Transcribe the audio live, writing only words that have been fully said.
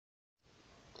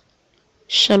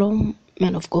Shalom,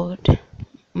 man of God.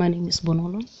 My name is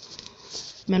Bonolo.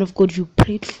 Man of God, you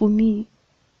prayed for me,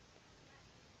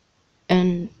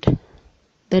 and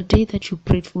the day that you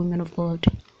prayed for me, man of God,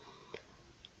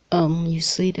 you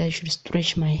said I should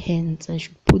stretch my hands, I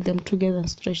should put them together and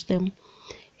stretch them,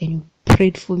 and you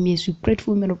prayed for me. As you prayed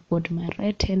for me, man of God, my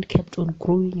right hand kept on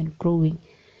growing and growing,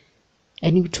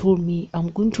 and you told me, I'm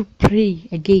going to pray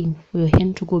again for your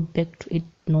hand to go back to its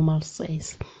normal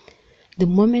size. The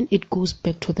moment it goes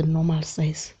back to the normal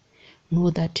size,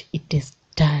 know that it is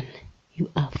done.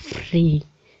 You are free.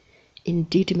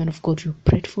 Indeed, man of God, you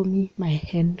prayed for me. My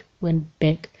hand went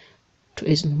back to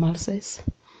its normal size.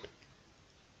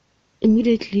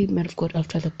 Immediately, man of God,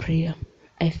 after the prayer,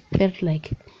 I felt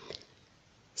like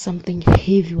something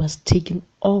heavy was taken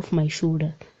off my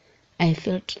shoulder. I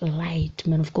felt light,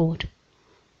 man of God.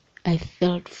 I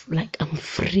felt like I'm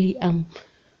free. I'm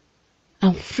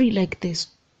free like this.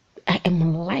 I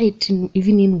am light,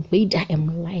 even in weight. I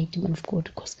am light, man of God,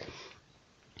 because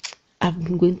I've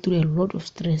been going through a lot of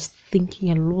stress,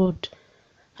 thinking a lot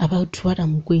about what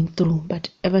I'm going through. But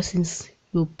ever since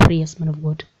your prayers, man of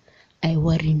God, I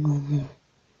worry no more.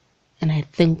 And I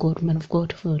thank God, man of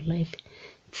God, for your life.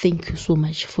 Thank you so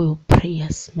much for your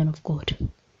prayers, man of God.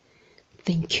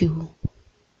 Thank you,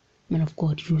 man of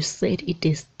God. You said it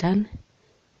is done,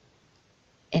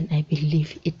 and I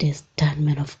believe it is done,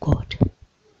 man of God.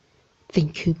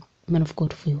 Thank you, man of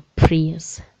God, for your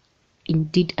prayers.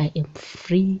 Indeed, I am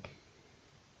free.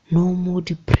 No more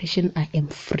depression. I am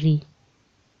free.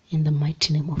 In the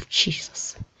mighty name of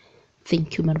Jesus.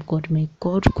 Thank you, man of God. May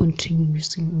God continue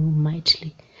using you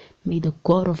mightily. May the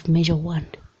God of measure one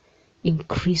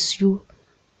increase you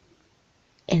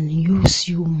and use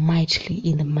you mightily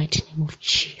in the mighty name of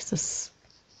Jesus.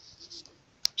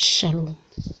 Shalom.